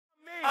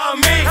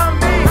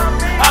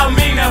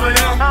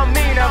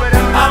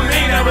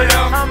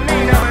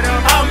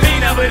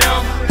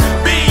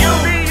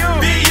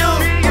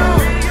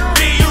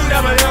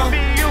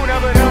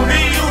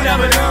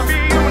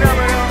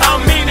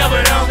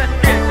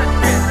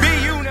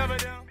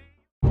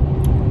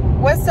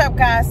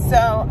guys,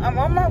 so I'm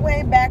on my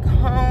way back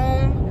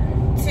home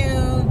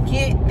to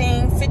get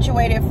things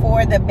situated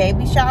for the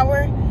baby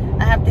shower.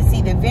 I have to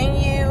see the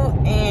venue,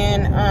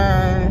 and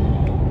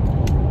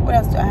what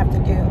else do I have to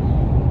do?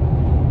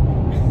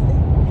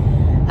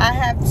 I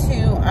have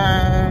to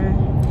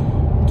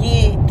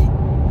get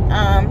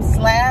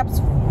slabs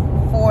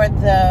for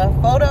the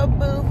photo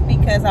booth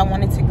because I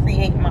wanted to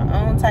create my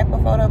own type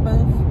of photo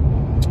booth.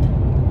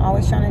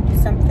 Always trying to do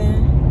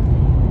something.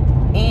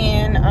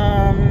 And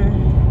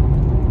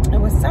there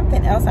was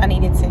something else I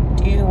needed to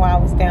do while I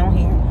was down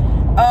here.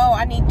 Oh,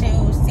 I need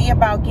to see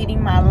about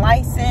getting my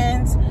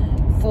license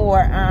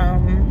for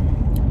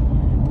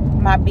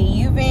my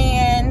BU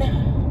van.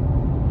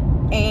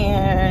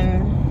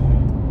 And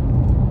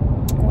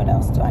what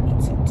else do I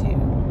need to do?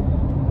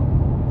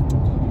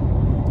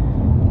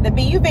 The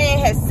BU van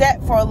has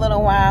set for a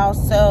little while,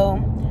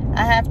 so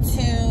I have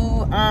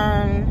to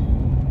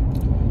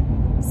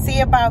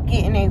see about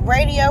getting a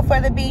radio for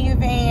the BU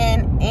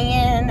van,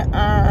 and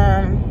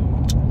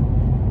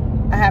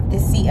I have to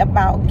see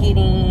about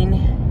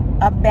getting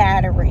a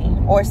battery,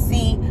 or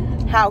see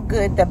how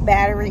good the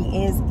battery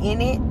is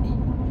in it.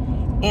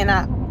 And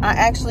I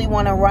actually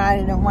want to ride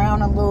it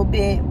around a little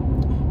bit,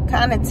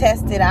 kind of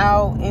test it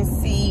out and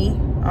see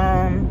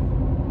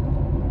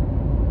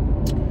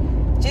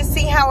just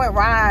see how it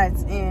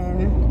rides,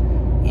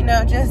 and you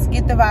know, just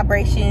get the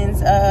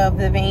vibrations of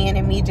the van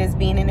and me just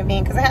being in the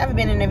van, because I haven't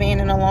been in the van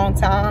in a long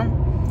time.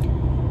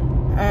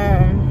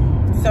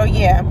 So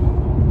yeah,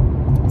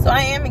 so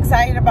I am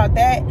excited about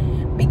that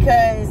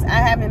because I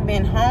haven't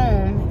been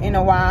home in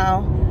a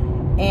while,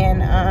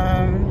 and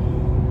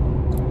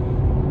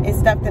it's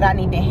stuff that I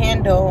need to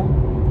handle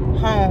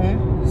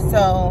home.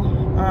 So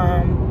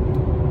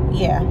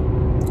yeah,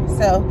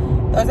 so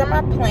those are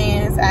my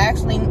plans.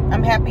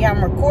 I'm happy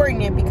I'm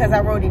recording it because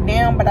I wrote it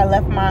down, but I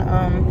left my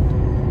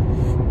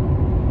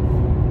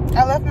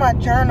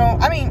journal.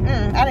 I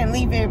didn't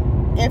leave it.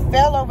 It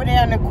fell over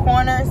there in the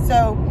corner,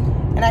 so,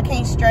 and I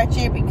can't stretch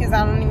it because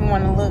I don't even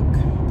want to look.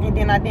 And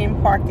then I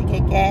didn't park to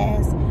get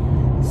gas.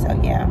 So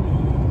yeah.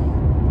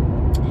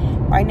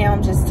 Right now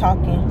I'm just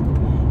talking,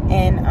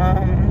 and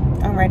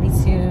I'm ready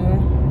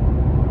to.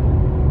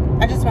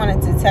 I just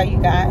wanted to tell you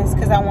guys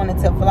because I wanted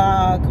to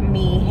vlog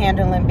me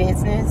handling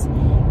business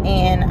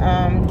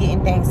and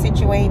getting things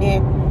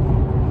situated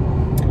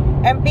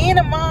and being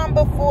a mom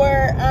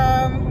before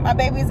my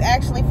baby's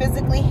actually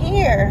physically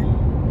here.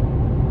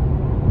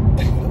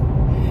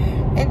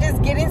 And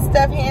just getting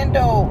stuff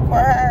handled for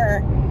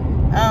her.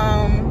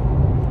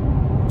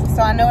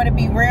 So I know it'll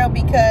be real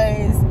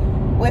because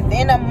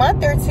within a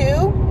month or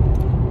two,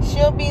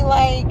 she'll be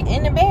like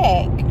in the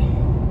bag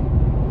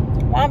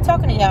while I'm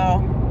talking to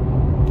y'all.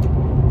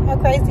 How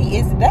crazy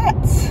is that?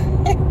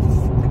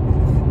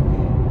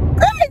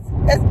 Crazy!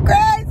 That's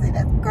crazy!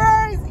 That's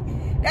crazy!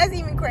 That's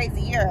even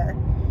crazier.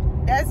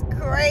 That's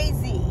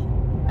crazy.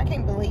 I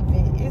can't believe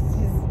it. It's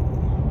just,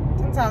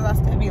 sometimes I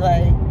still be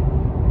like,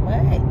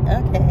 what?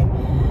 Okay.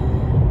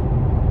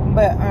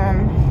 But,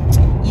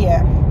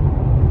 yeah.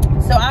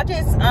 So I'll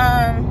just,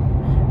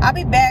 I'll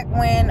be back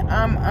when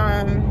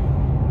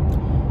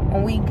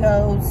when we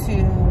go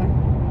to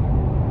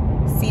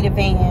see the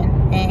van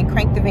and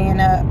crank the van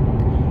up.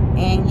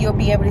 And you'll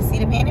be able to see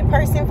the van in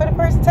person for the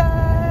first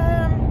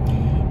time.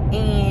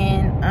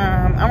 And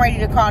I'm ready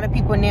to call the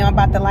people now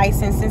about the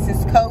license since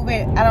it's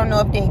COVID. I don't know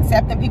if they're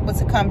accepting people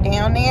to come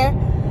down there,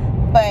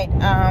 but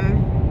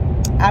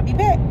I'll be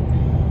back.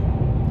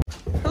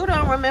 Who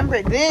don't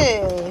remember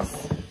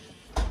this?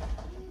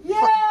 Yay!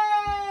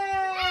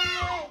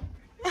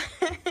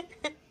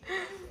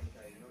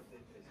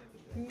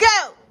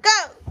 Go,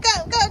 go,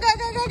 go, go, go,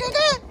 go, go, go,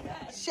 go.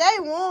 Shay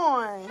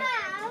won.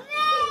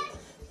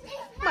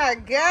 My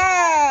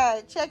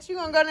God. Chex, you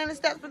gonna go down the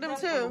steps with them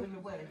too?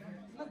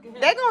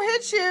 They gonna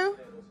hit you.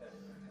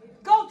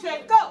 Go,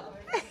 Chex, go.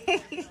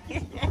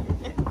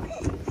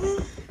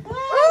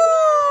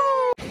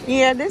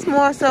 Yeah, this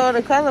more so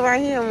the color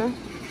right here.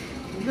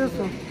 This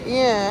one?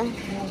 Yeah.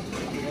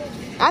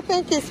 I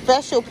think it's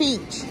Special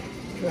Peach.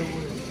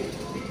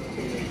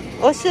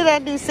 Or should I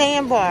do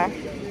Sandbar?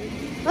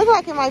 Look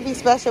like it might be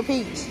Special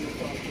Peach.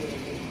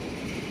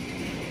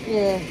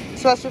 Yeah,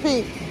 Special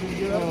Peach.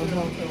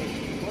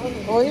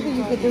 Or either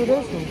you could do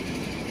this one.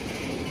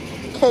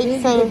 Cake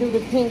you could do the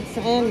pinks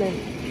and the...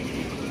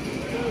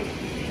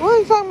 What are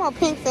you talking about,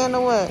 pinks and the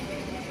what?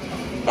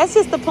 That's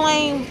just the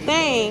plain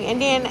thing.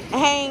 And then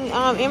hang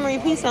emery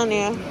piece on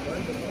there.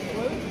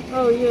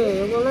 Oh,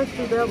 yeah. Well, let's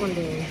do that one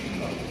then.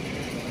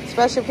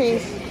 Special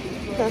piece.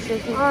 Special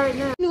piece. All right,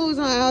 now. Who's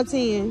on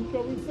L10?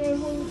 So we said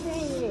what we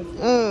saying.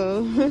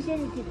 Oh. We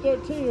sent it to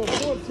 13 or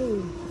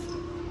 14.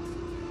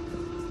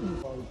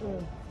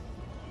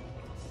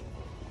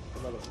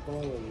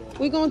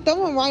 We're going to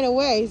throw them right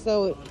away,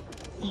 so...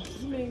 You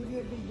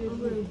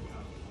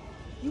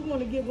want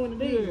to get one of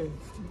these? Yeah.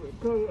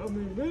 Because, I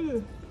mean,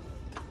 really...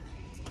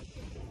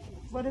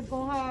 But it's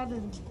going to have the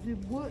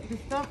wood, the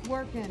stuff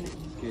work in it.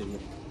 Excuse me.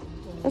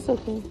 That's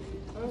okay.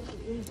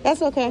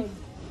 That's okay.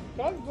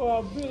 I can go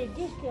out bid a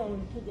discount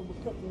and pick up a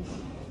couple of...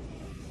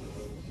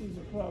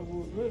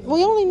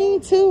 We only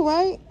need 2,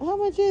 right? How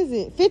much is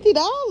it?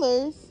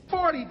 $50?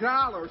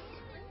 $40.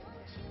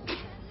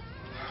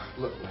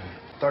 Look, man,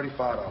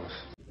 $35.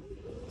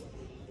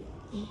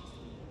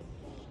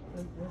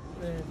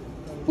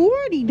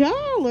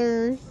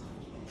 $40?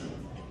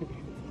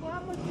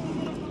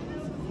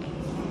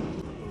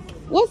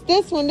 What's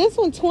this one? This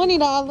one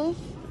 $20.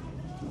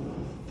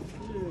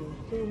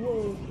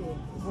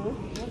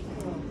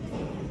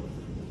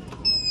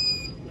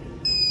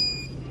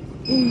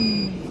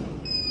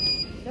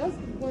 That's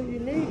what you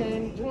need,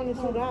 and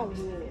 $22.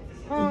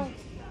 Huh?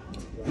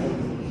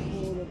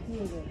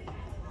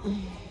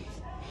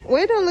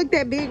 Well, it don't look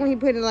that big when he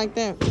put it like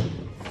that.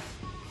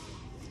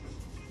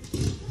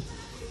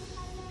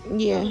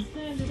 Yeah.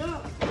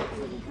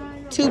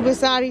 2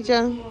 beside each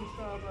other.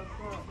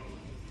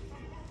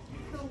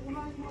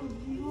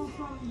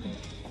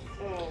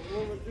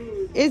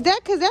 Is that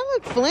because that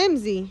look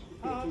flimsy?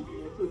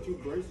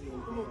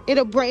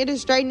 It'll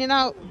straighten it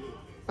out.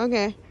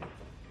 Okay.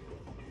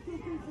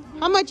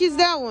 How much is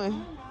that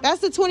one?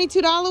 That's the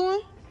 $22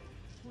 one?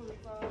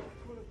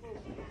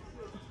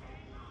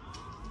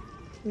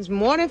 It's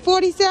more than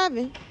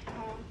 47.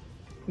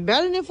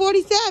 Better than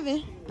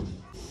 47.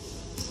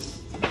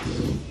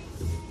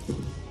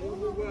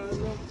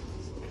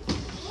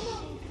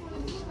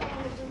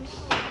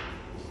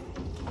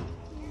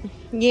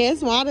 Yeah,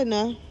 it's wide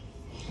enough.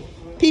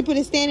 People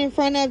to stand in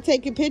front of,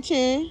 take a picture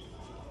in.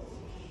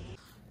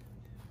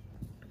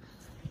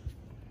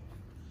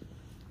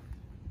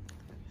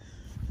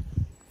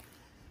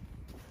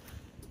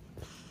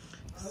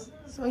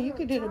 So you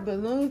could do the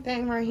balloon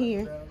thing right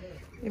here.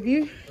 If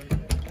you,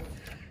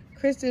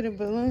 Chris did a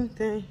balloon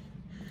thing.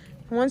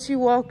 Once you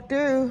walk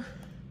through,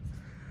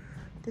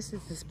 this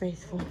is the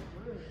space for.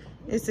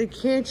 It's a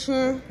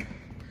kitchen.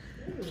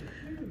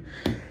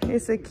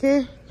 It's a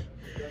kid.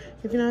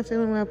 If you're not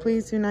feeling well,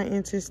 please do not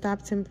enter.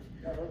 Stop to.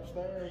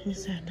 He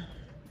said no.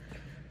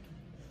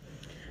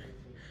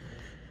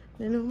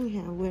 They normally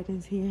have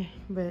weddings here,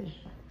 but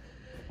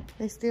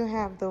they still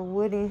have the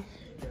wooden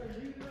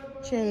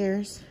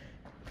chairs.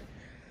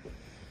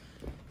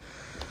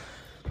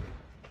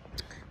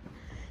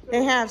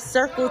 They have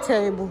circle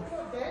table.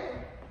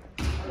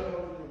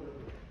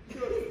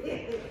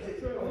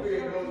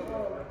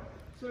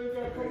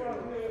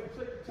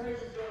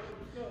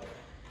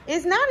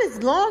 It's not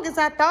as long as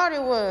I thought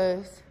it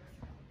was.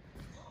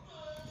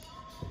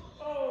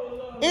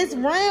 It's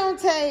round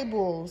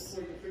tables.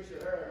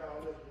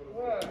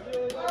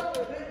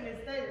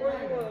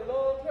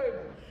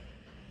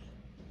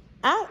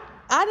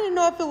 I didn't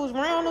know if it was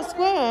round or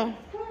square.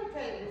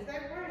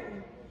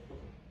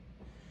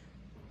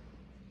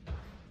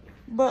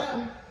 But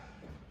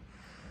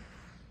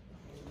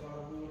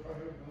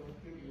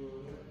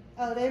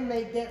oh, they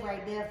made that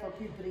right there for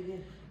people to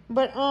get.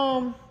 But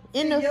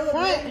in the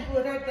front,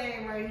 put her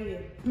thing right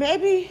here.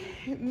 Maybe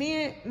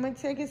me and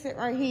Monte can sit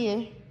right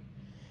here.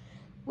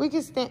 We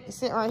can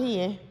sit right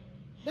here.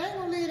 They ain't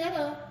gonna leave that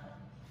up.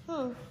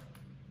 Who?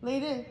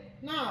 Leave it?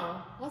 No,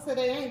 I said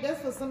they ain't.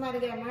 That's for somebody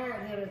got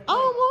married. I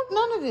don't want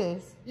none of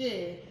this.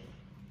 Yeah.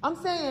 I'm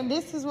saying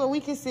this is where we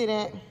can sit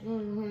at.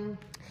 Mm-hmm.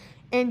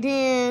 And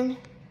then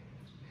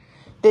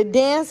the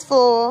dance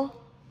floor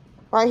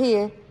right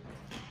here.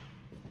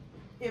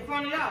 In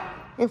front of y'all?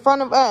 In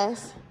front of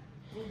us.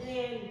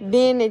 And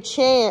then the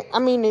chair, I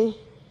mean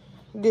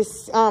the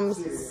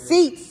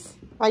seats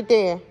right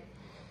there.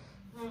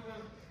 Mm-hmm.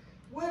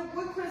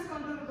 What Chris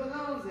gonna do the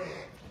balloons at?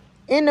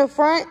 In the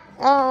front,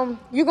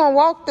 you gonna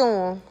walk through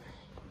them.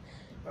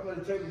 How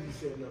many tables you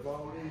setting up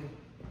already?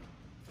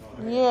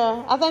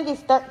 Yeah, I think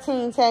it's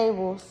 13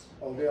 tables.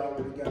 Oh, they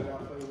already got it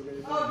out for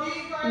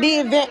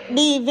you?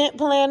 The event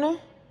planner.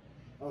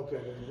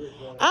 Okay.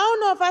 I don't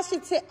know if I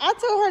should. I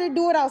told her to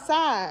do it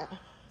outside.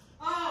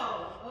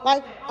 Oh. Okay.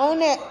 Like on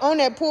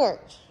that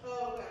porch.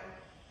 Oh, okay.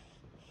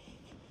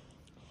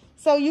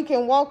 So you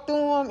can walk through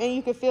them and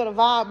you can feel the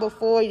vibe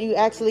before you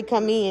actually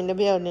come in the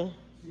building.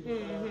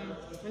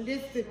 Mm-hmm. And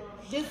this.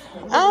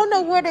 I don't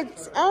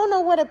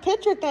know where the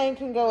picture thing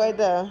can go at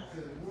though.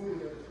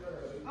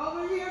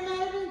 Over here,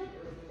 maybe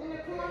in the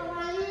corner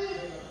right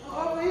here.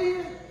 Over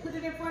here, put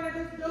it in front of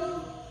this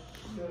door.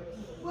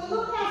 Well,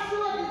 look how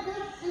short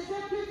is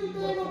that picture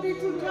thing gonna be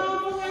too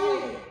tall for right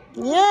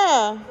here?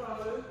 Yeah.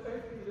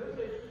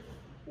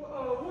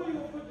 Where you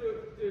gonna put the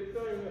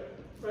thing at?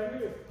 Right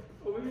here,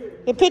 over here.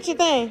 The picture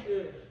thing.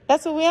 Yeah.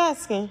 That's what we're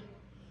asking.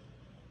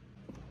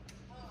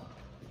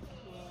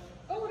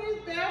 Oh,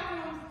 these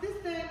bathrooms. This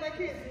thing back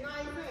here is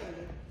nice, ain't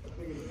it?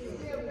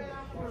 Yeah,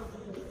 bathroom.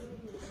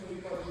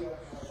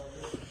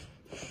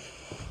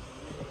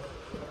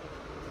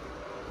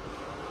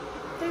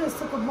 They just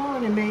took a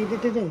barn and made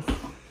it to this.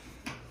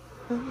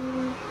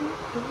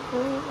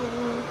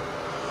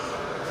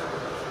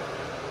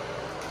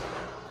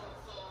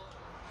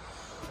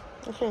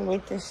 I can't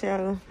wait to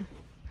show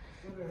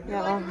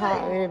y'all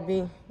how it'll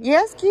be.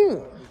 Yeah, it's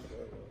cute.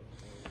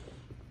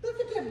 Look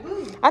at that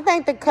blue. I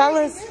think the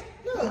colors,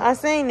 I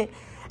seen it.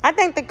 I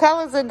think the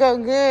colors will go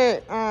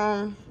good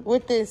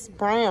with this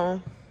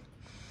brown.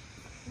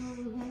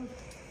 Mm-hmm.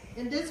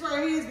 And this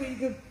right here is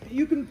where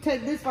you can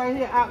take this right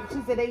here out.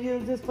 She said they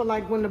use this for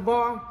like when the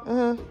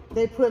bar,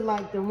 they put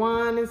like the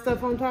wine and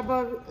stuff on top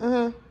of it.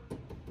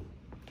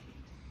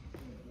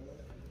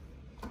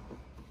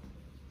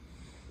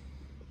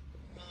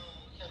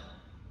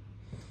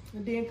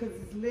 And then because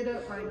it's lit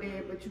up right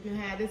there, but you can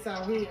have this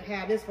out here,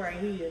 have this right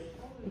here,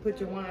 and put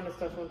your wine and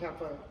stuff on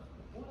top of it.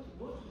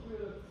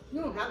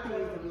 You don't have to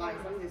use them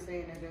lights. I'm just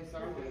saying that that's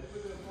all good.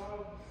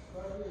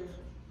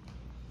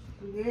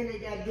 And then they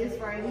got this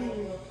right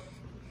here.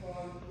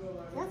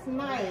 That's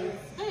nice.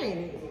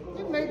 Hey,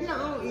 they made their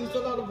own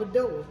easel out of a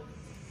door.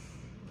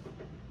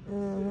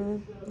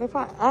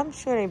 I'm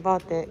sure they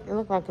bought that. It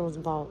looked like it was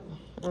bought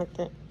like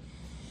that.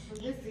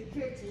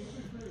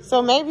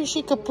 So maybe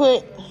she could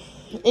put,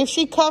 if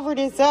she covered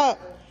this up,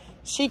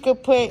 she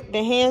could put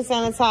the hand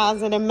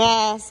sanitizer, the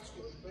mask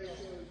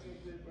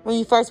when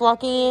you first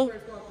walk in.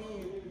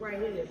 Right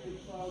here.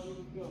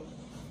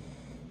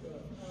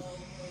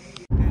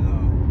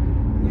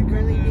 It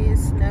really did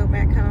snow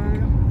back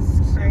home.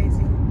 It's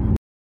crazy.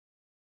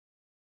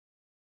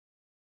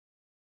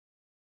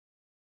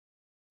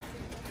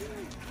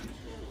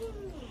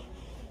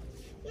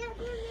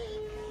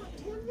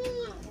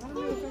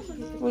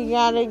 We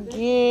gotta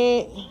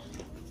get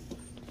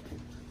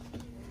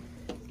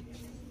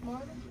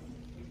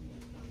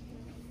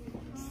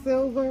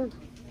Silver.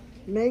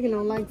 Megan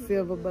don't like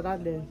silver, but I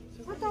do.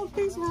 I thought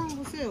these wrong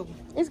with silver.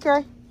 it's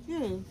gray.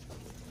 Yeah.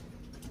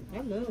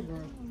 I love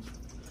her.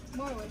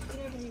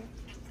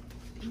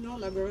 You know,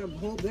 like her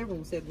whole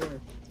bedroom said her.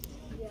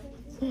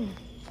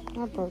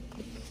 I broke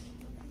it.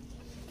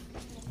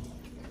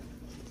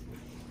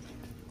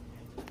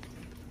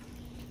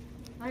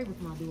 I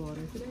was my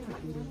daughter. Today I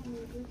did it.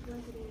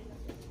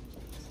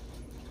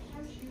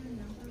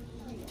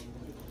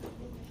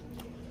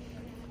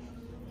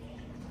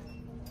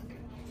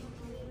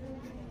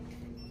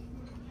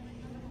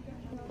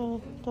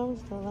 That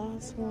was the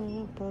last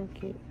one. I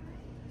broke it.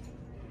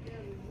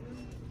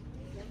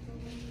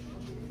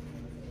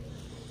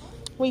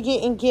 We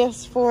getting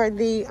gifts for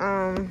the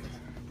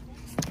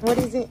what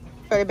is it?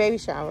 For the baby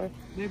shower.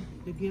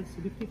 The gifts,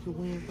 the picture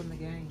win from the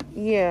game.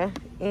 Yeah,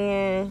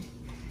 and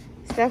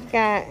Steph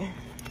got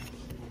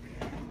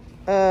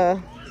a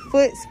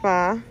foot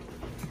spa.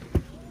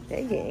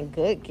 They getting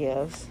good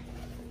gifts.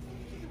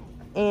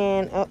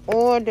 And an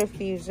oil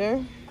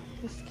diffuser.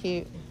 It's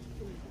cute.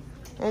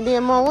 And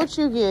then, Mom, what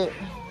you get?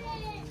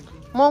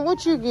 Mom,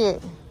 what you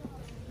get?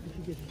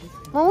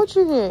 Mom, what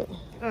you get?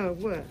 Oh,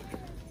 what?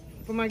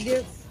 For my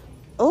gifts?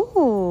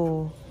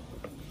 Oh.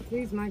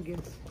 These my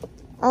gifts.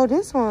 Oh,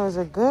 this one was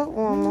a good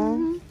one,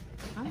 Mom.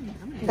 I'm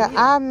The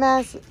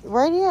iMac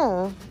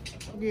radio.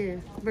 Yeah,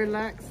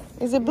 relax.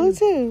 Is it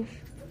Bluetooth?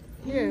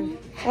 Yeah.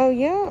 Oh,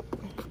 yeah.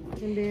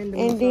 And then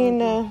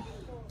the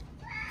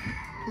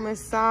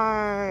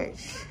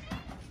massage.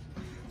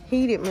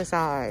 Heated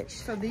massage.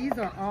 So these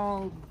are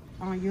all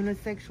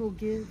unisexual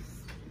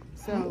gifts.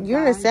 So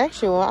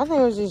Unisexual? I think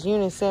it was just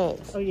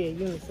unisex. Oh yeah,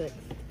 unisex.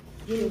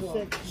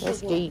 Unisex.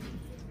 That's deep.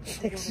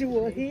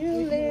 Sexual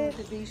healing.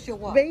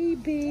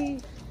 Baby.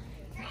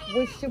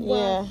 Wish you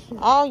Yeah,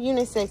 all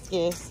unisex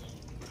gifts.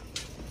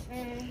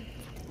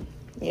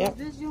 Yep.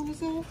 Is this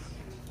unisex?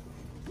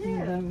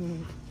 Yeah.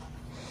 You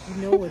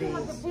know what it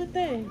is. Good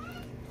thing.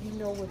 You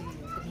know what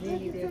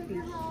it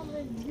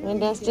is. And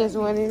that's just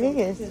what it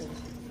is.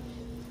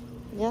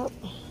 Yep.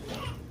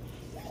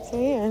 So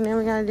yeah, and then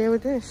we gotta deal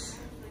with this.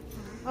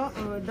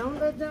 Don't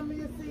let them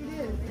see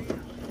this.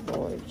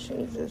 Lord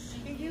Jesus.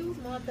 Use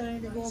my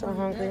thing to go So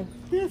hungry.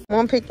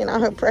 Mom picking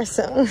out her press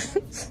on.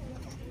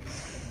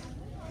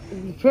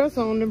 The press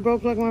on them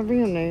broke like my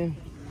fingernail.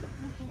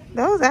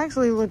 Those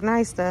actually look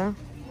nice though.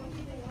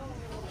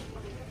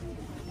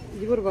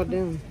 What about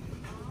them?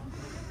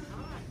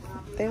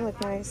 They look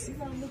nice.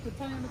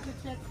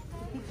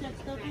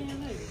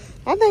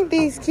 I think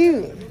these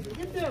cute.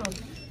 Get them.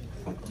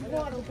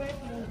 Water, baby.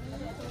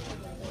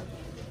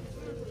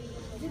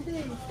 Get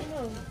these.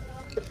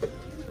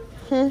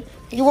 Come on.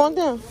 You want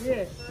them?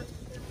 Yes.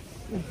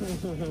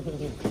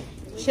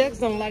 Checks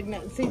don't like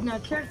that. See, now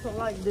Checks don't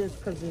like this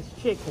because it's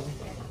chicken.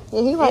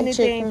 Yeah, he like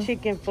Anything chicken.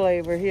 chicken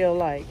flavor he'll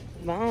like.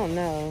 But I don't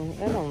know.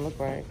 That don't look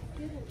right.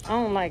 I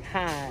don't like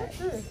hide.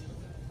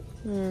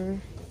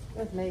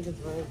 That's Megan's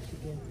roast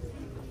chicken.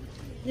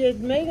 Yeah,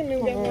 Megan knew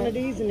got one of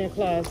these in their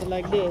closet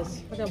like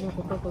this. I got one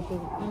for Coco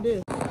too. And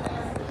this.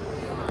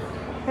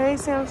 Hey,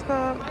 Sam's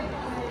Club.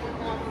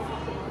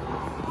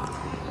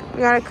 We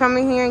gotta come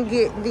in here and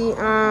get the,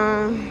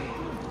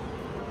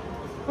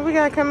 what we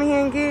gotta come in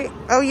here and get?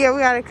 Oh yeah, we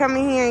gotta come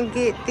in here and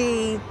get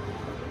the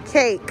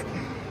cake.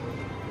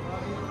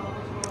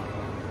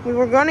 We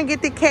were gonna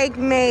get the cake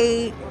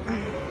made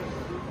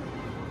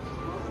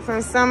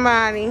from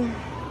somebody,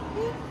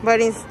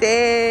 but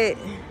instead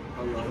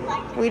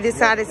we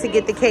decided to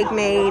get the cake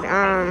made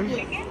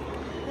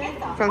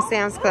from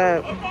Sam's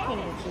Club.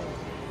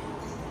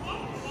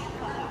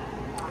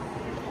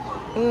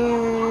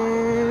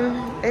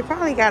 And they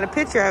probably got a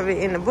picture of it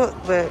in the book,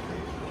 but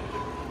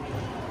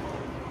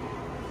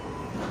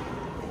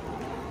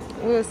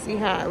we'll see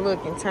how it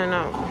look and turn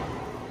out.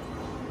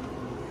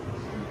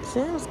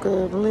 Sounds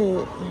good,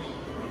 lit.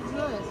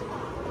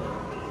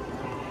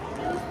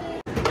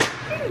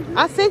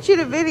 I sent you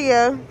the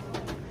video.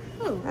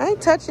 I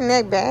ain't touching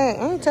that bag.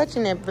 I ain't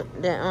touching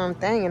that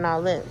thing and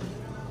all that.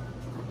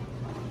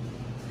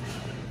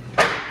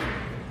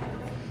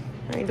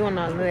 I ain't doing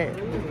all that.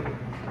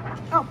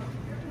 Oh,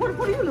 what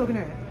are you looking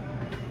at?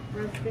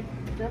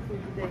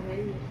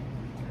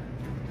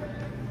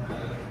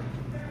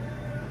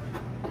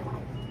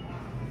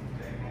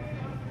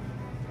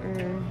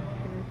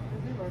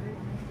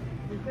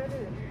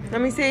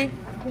 Let me see. You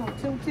want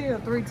 2 tier or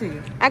 3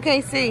 tier? I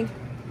can't see. You need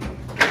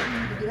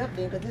to get up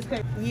there, but this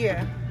can't.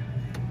 Yeah.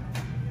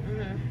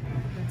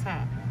 The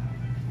top.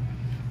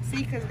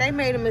 See, because they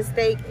made a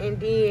mistake and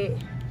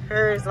did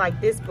hers like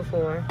this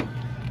before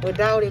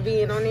without it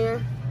being on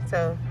there.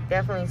 So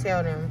definitely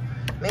tell them.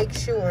 Make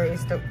sure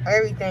it's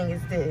everything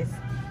is this.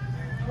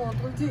 You want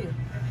 3 tier?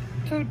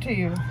 2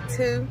 tier.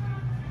 2.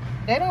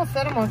 They don't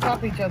set them on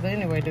top of each other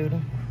anyway, do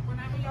they?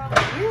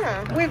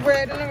 Yeah. We've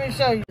read it. Let me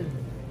show you.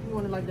 You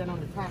want it like that on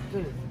the top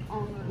too.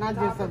 Not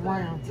just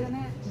around.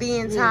 The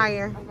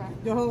entire. Yeah.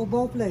 The whole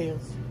both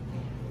layers.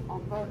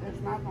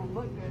 It's not gonna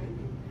look good.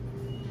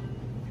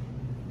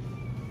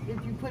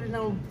 If you put it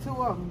on 2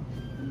 of them,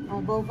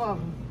 on both of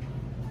them.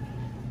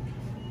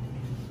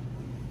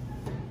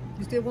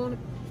 You still want it?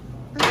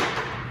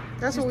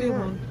 That's You what we still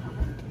want. it?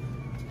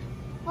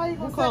 How you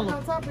gonna What set them color?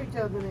 on top of each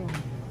other then?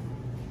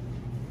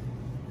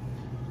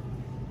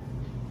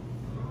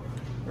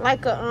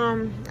 Like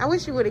a I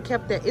wish you would have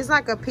kept that. It's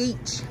like a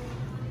peach.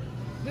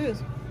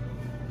 This.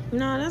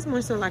 No, that's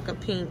more so like a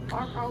pink.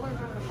 Always on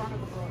the front of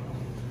the book.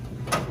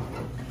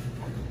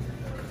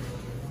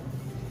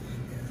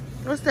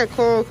 What's that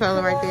coral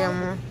color right there,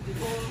 Mom?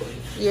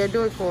 Yeah,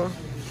 do it coral.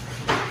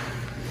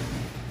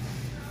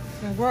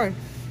 And gray.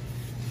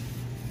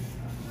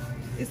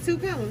 It's 2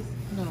 colors.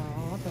 No,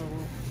 I thought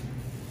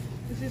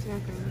It's just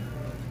 1 color.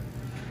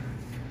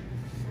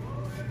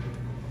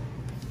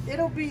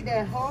 it'll be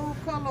that whole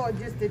color or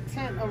just the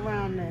tint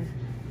around there.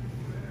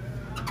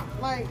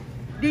 Like,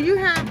 Do you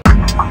have?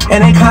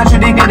 And they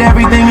contradicted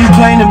everything you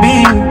claim to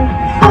be.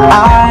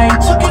 I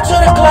took you to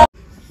the club.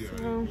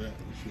 So,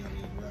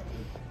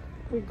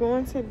 we're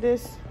going to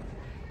this.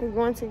 We're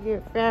going to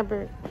get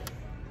fabric.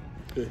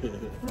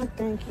 I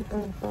think you're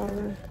going to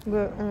follow.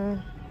 But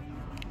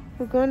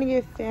we're going to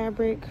get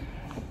fabric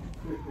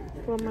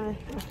for my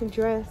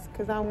dress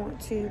because I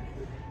want to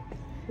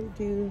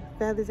do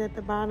feathers at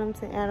the bottom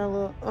to add a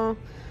little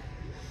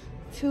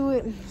to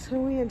it. So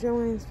we are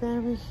doing this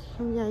fabric.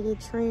 We gotta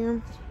get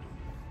trimmed.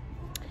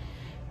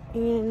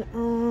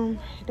 And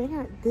they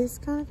got this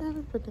kind of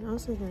fabric, but they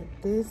also got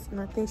this, and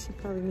I think she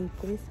probably needs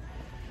this.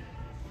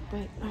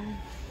 But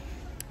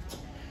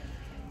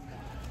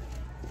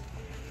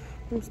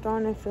I'm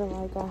starting to feel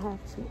like I have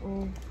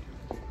to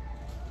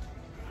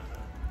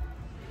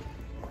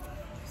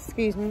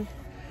excuse me.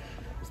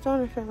 I'm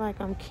starting to feel like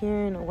I'm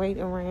carrying a weight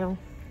around.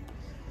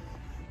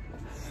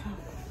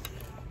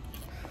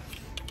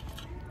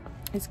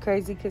 It's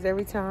crazy because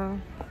every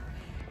time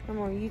I'm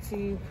on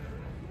YouTube,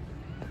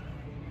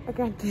 I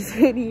got this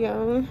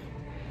video,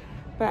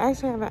 but I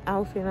actually have an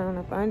outfit on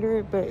up under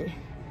it, but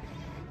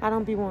I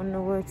don't be wanting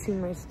to wear too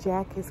much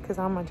jackets because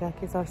all my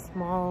jackets are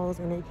smalls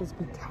and they just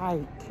be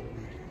tight.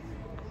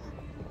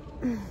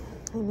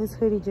 And this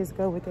hoodie just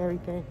go with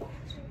everything.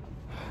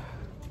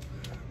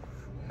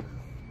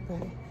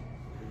 But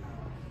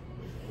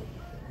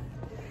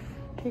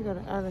here go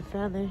the other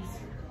feathers.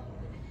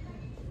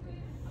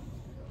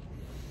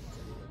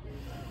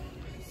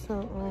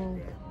 So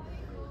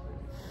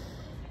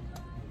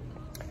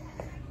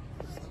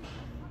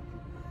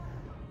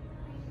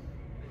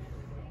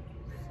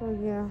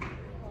yeah,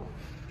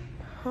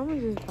 I'm gonna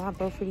just buy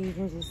both of these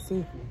and just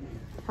see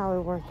how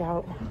it work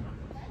out,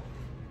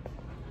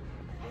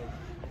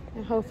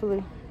 and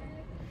hopefully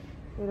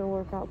it'll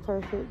work out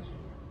perfect.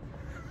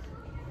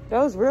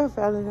 Those real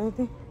feathers, ain't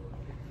they?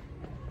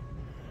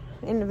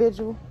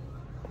 Individual.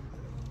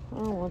 I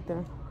don't want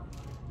them.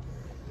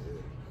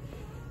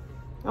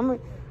 I'm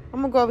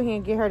gonna go over here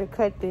and get her to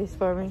cut this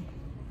for me.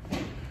 I'm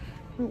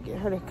gonna get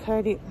her to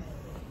cut it.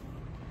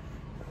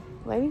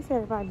 Lady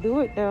said if I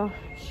do it though,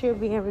 she'll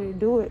be able to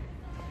do it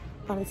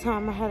by the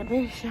time I had a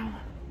baby shower.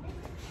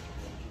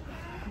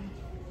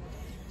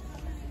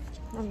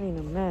 I mean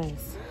a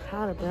mess.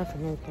 Out of breath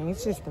and everything.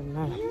 It's just a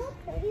mess.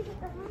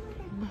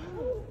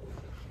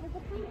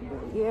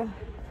 Yeah.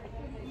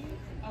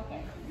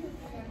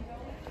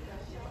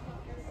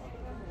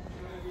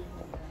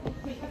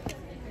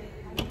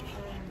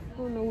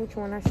 I don't know which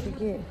one I should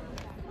get.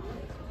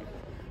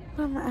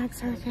 I'm gonna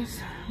ask her this.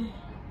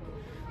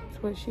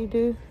 That's what she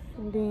do.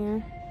 And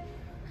then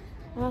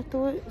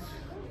afterwards,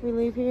 we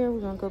leave here.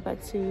 We're gonna go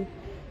back to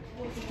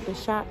the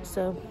shop.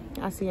 So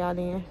I'll see y'all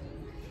then.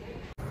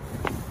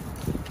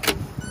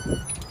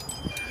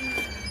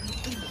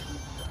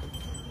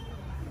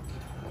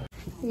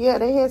 Yeah,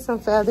 they had some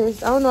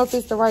feathers. I don't know if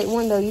it's the right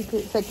one though. You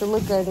could take a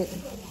look at it.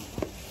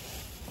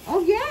 oh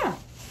yeah,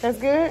 That's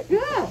good?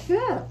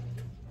 good.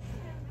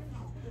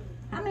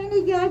 How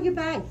many y'all you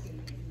buy?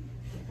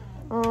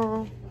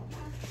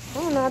 I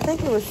don't know, I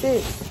think it was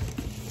 6.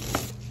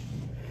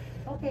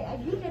 Okay, I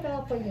use it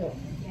all for you.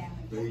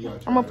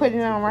 I'm gonna put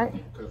it on, right?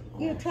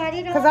 You tried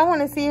it Because on? I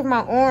want to see if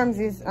my arms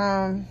is,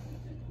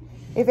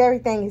 if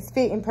everything is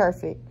fitting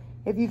perfect.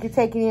 If you could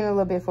take it in a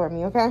little bit for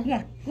me, okay?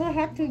 Yeah. You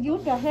have to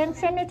use the hand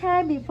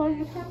sanitizer before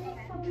you come in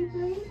for me,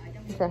 please.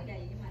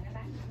 Okay.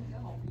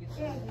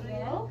 There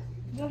you go.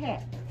 Go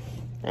ahead.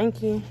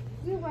 Thank you.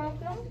 You're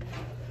welcome.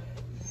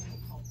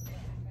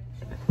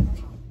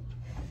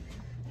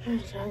 I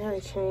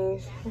gotta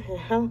change. I had a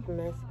hell of a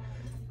mess.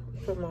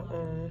 Put my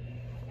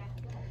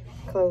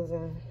clothes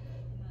on.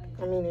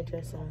 I mean the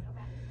dress on.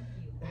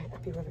 I'll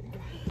be right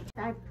back.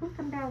 I put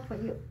them down for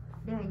you.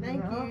 There you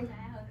Thank go. you.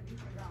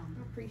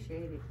 I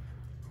appreciate it.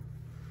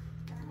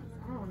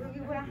 Do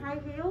you wear high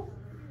heels?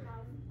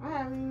 I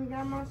haven't even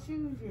got my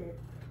shoes yet.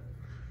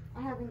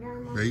 I haven't got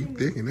my Man, you shoes.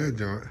 thick in that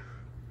joint.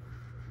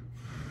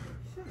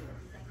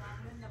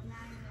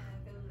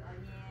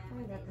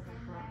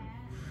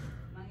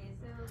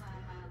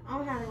 I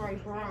don't have the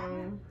right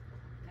brown.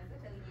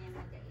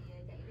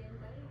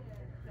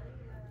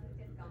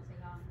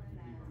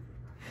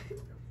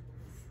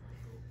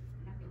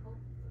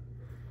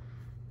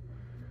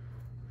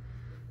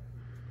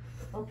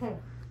 Okay,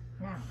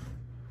 now.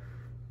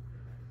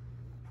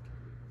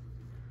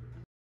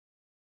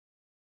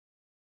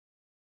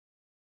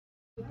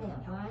 There,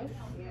 right?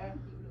 Yeah.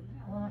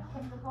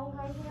 Can you hold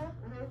right here?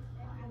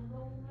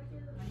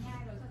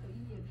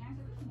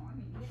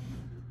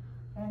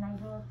 And I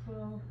go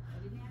to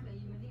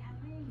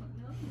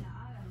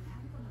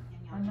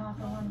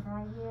another one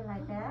right here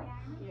like that.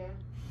 Yeah.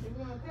 If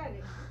you want to cut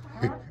it.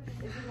 Huh?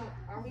 If you want,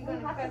 are we We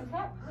going to have cut to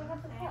cut. We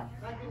have to cut.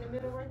 like in the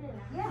middle right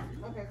there? Yeah,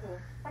 Okay, cool.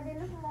 but it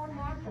looks more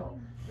natural.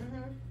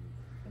 Mm-hmm.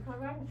 If I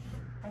run,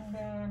 and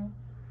then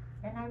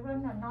I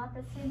run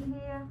another seam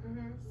here,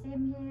 Mm-hmm.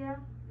 seam here,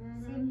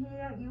 seam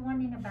here. You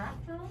want in the back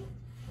too?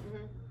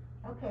 Mm-hmm.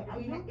 Okay, I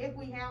do. If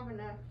we have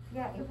enough.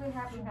 Yeah, if we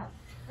have enough.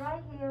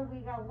 Right here, we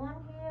got one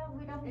here.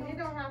 We don't And it do.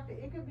 don't have to,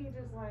 it could be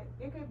just like,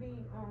 it could be,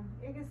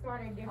 it can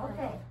start at different.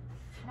 Okay.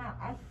 Now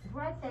I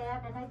right there,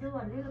 then I do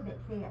a little bit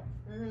here,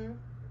 Mm-hmm.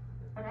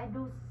 but I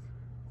do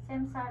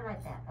same side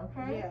like that.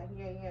 Okay.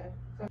 Yeah.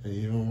 So, And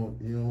you don't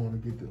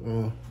want to get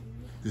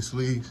the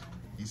sleeves.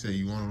 You say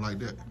you want them like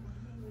that.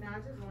 no, I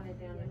just want it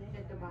down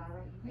at the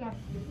bottom. Yes.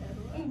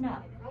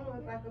 Enough. I want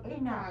it like a big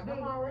Enough. top.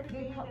 I'm already Big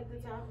big top. at the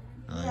top.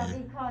 Oh, Yeah, yeah.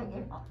 because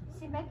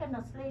she making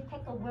a sleeve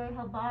take away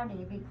her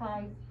body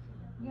because,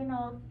 you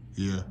know,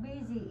 Yeah.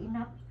 busy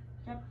enough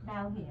just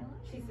down here.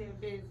 She said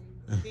busy.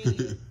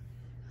 Big.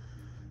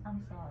 I'm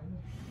sorry.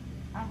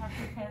 I have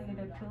to tell you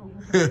the truth.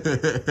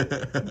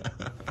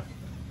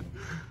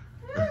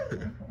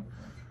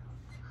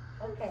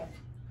 Okay.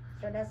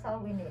 So that's all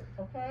we need,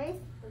 okay?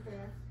 Okay.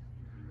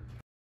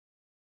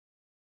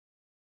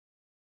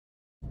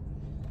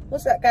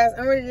 What's up, guys?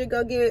 I'm ready to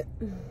go get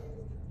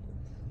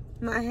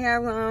my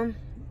hair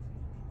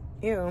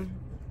ew,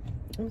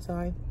 I'm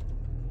sorry.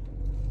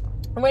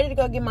 I'm ready to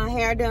go get my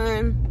hair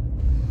done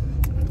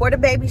for the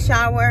baby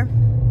shower.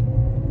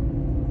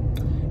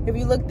 If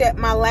you looked at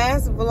my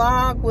last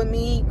vlog with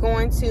me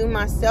going to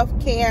my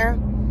self-care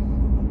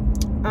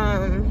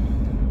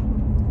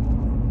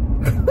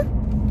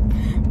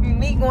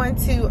me going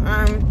to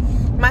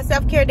my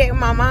self-care day with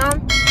my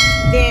mom,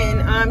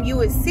 then you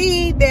would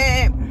see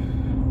that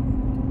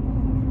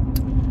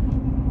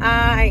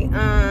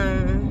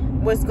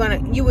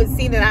you would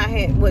see that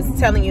I was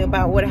telling you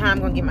about how I'm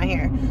gonna get my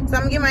hair. So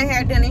I'm gonna get my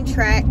hair done in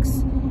tracks,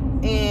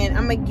 and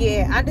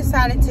I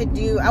decided to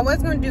do, I was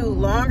gonna do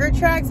longer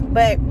tracks,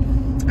 but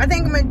I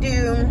think I'm gonna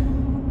do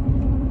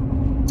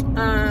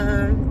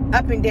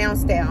up and down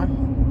style.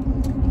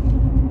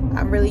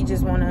 I really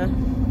just wanna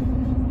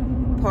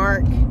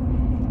park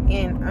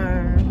and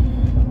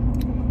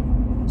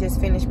just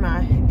finish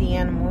the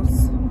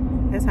animals.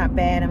 That's how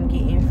bad I'm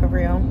getting, for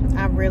real.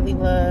 I really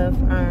love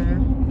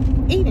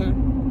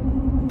eating.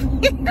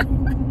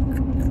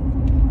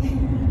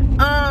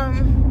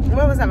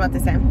 What was I about to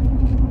say?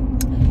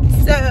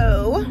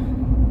 So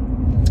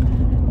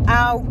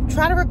I'll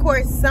try to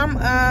record some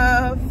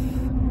of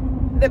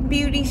the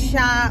beauty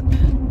shop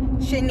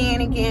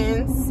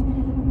shenanigans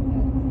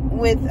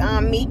with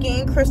me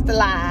getting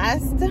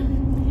crystallized.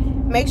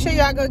 Make sure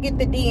y'all go get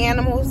the D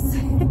animals.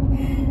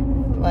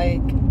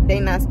 Like, they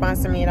not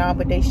sponsoring me at all,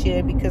 but they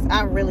should, because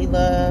I really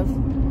love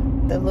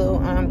the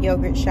little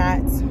yogurt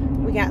shots.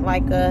 We got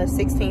like a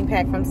 16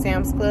 pack from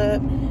Sam's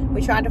Club.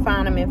 We tried to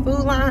find them in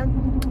Food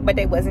Line, but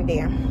they wasn't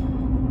there.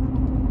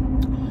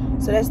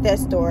 So that's that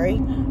story.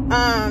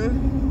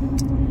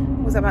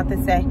 What was I about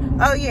to say?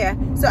 Oh yeah,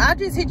 so I'll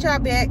just hit y'all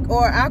back,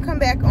 or I'll come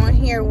back on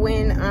here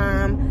when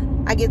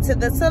I get to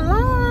the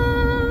salon.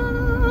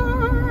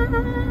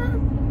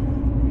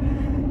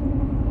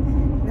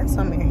 That's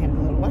on Mary had a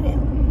little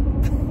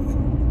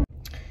lamb.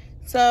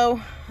 So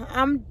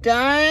I'm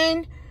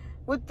done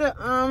with the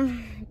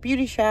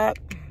beauty shop,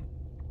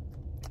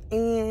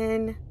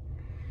 and I'm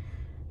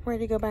ready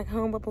to go back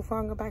home. But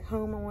before I go back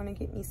home, I want to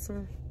get me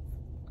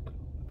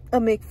a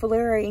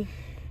McFlurry.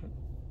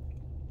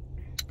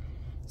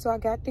 So I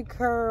got the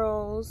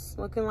curls,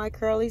 looking like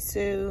Curly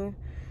Sue.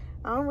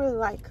 I don't really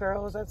like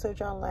curls. I told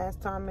y'all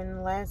last time in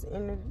the last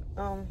the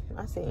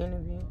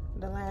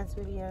last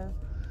video.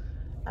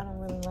 I don't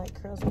really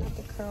like curls. I'm not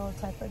the curl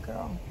type of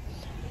girl.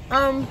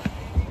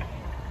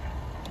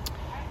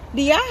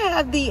 Do y'all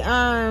have the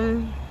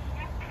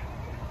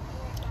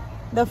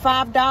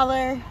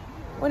 $5?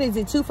 What is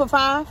it? 2 for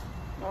 $5?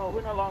 No,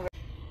 we're no longer.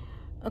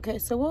 Okay,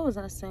 so what was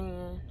I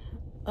saying?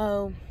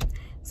 Oh,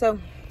 so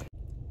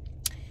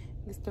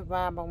it's the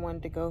vibe I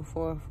wanted to go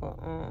for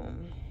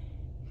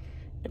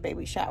the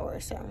baby shower.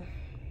 So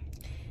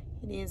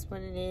it is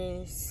what it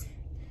is.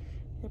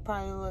 It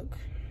probably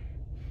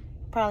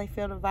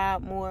feel the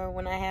vibe more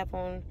when I have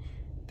on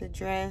the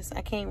dress.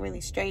 I can't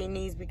really straighten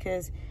these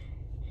because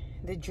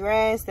the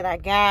dress that I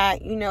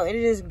got, you know, it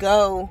just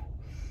go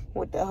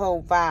with the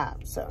whole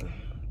vibe. So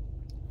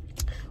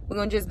we're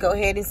gonna just go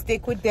ahead and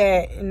stick with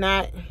that and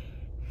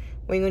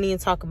we ain't gonna even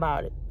talk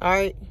about it. All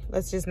right,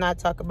 let's just not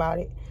talk about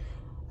it.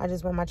 I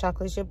just want my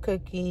chocolate chip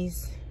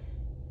cookies,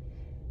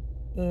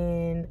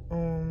 and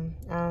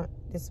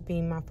this will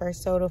be my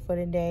first soda for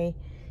the day.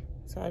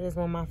 So I just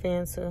want my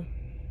Fanta.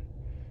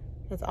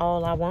 That's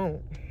all I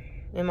want.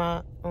 And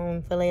my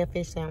filet of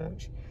fish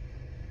sandwich.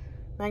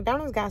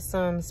 McDonald's got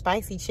some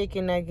spicy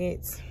chicken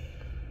nuggets.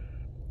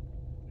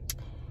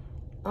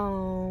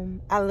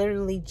 I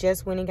literally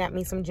just went and got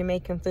me some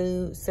Jamaican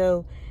food.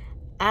 So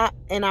I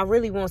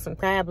really want some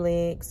crab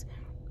legs,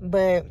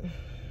 but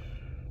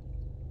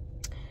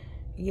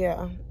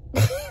yeah.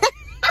 I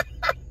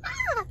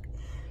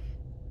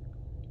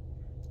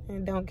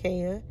don't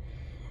care.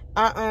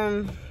 I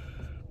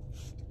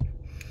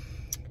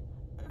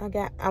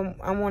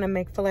want to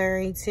make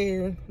McFlurry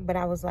too, but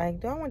I was like,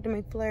 do I want to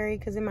make McFlurry?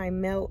 Because it might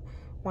melt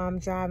while I'm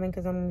driving,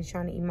 because I'm going to be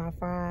trying to eat my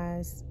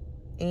fries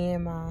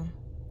and my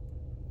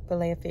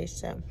filet of fish.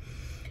 So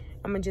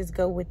I'm going to just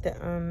go with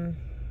the,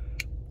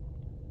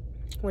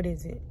 what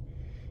is it?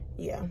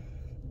 Yeah.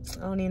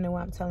 I don't even know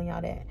why I'm telling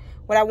y'all that.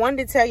 What I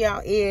wanted to tell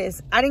y'all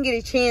is I didn't get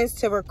a chance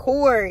to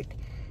record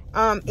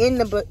in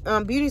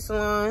the beauty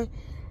salon.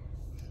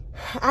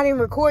 I didn't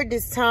record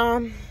this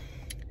time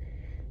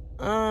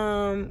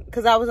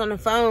because I was on the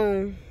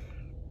phone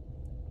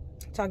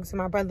talking to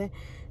my brother.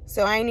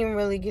 So I didn't even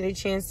really get a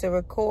chance to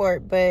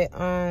record. But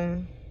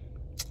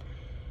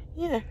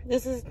yeah,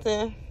 this is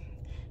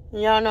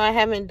y'all know I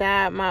haven't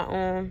dyed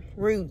my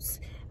roots.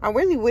 I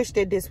really wish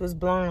that this was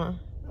blonde,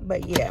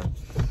 but yeah.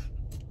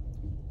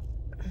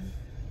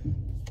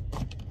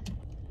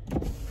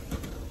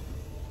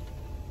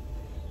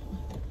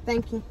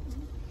 Thank you.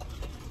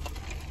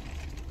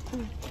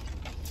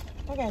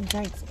 I got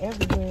drinks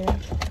everywhere.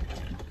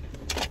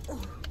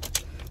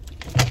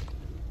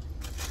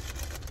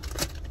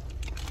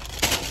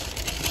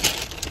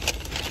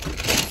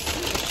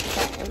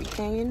 Got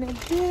everything in the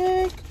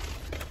bag.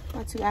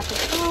 My 2 apple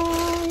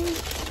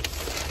pies,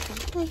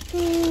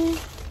 bacon,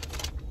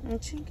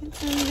 and chicken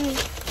tenders,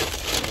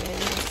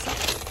 and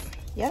sauce.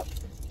 Yep,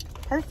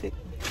 perfect.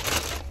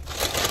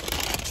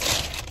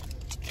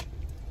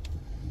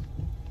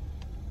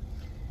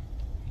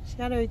 She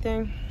got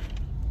everything.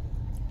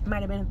 Might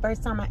have been the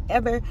first time I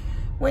ever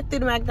went through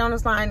the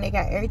McDonald's line. They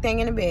got everything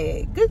in the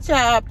bag. Good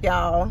job,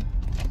 y'all.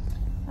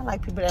 I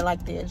like people that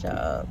like their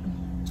job.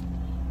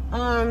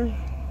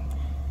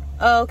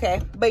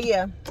 Okay, but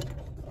yeah.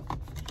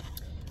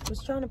 I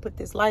was trying to put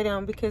this light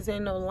on because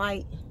there's no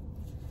light.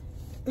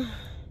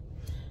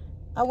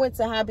 I went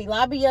to Hobby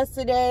Lobby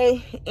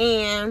yesterday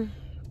and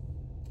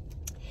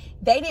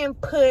they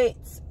didn't put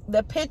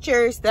the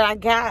pictures that I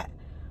got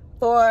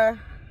for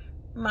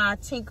my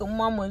Tinkle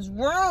Mama's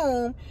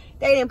room.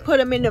 They didn't put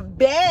them in the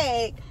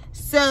bag.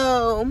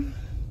 So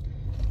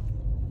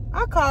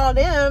I called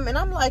them and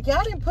I'm like,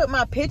 y'all didn't put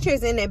my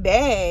pictures in the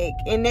bag.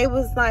 And they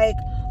was like,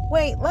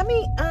 wait, let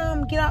me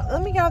get off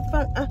the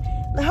phone.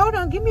 Hold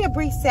on, give me a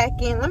brief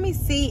second. Let me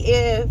see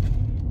if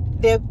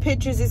the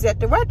pictures is at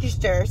the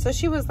register. So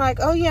she was like,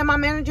 oh yeah, my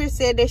manager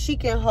said that she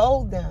can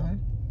hold them.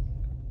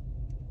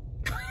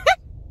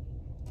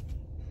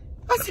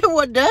 I said,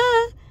 well, duh.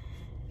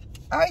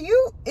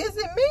 Is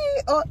it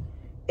me? Or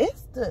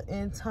it's the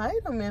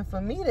entitlement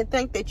for me to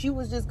think that you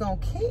was just gonna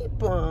keep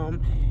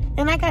them.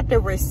 And I got the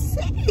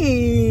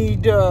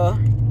receipt.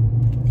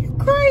 You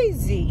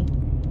crazy.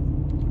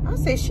 I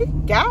said, she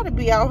gotta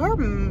be out her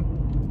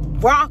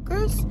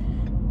rockers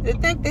to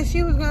think that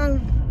she was gonna,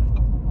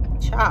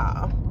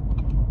 child.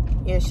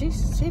 Yeah, she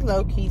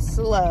low-key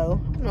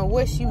slow. I don't know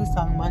what she was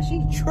talking about.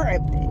 She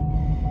tripping.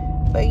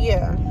 But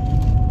yeah.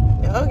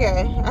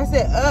 Okay. I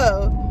said,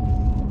 oh.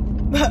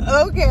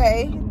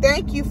 Okay,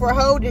 thank you for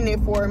holding it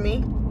for me.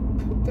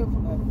 What the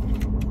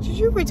fuck?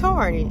 You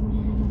retarded.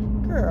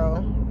 Girl,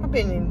 I've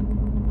been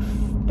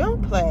in...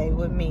 Don't play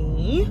with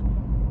me.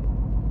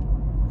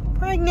 I'm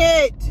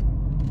pregnant.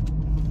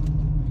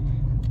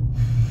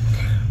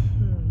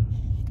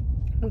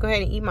 I'm gonna go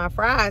ahead and eat my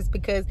fries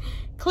because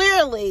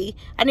clearly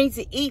I need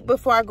to eat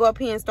before I go up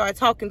here and start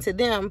talking to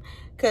them,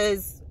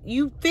 because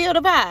you feel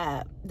the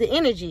vibe, the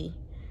energy.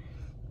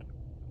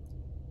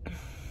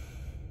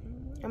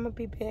 I'm gonna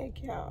be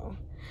back, y'all.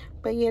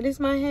 But yeah, this is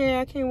my hair.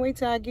 I can't wait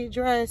till I get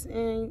dressed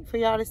and for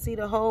y'all to see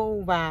the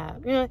whole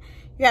vibe. You know,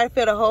 you gotta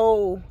feel the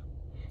whole,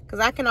 because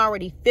I can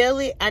already feel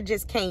it. I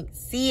just can't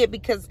see it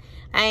because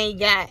I ain't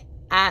got,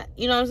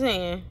 you know what I'm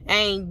saying? I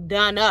ain't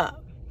done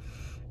up.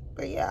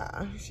 But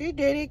yeah, she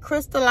did it.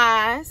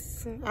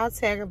 Crystallized. I'll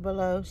tag her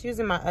below. She was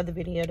in my other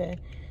video there.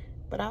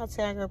 But I'll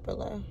tag her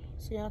below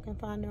so y'all can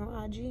find her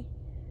on IG.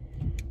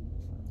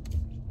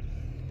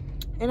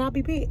 And I'll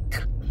be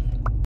back.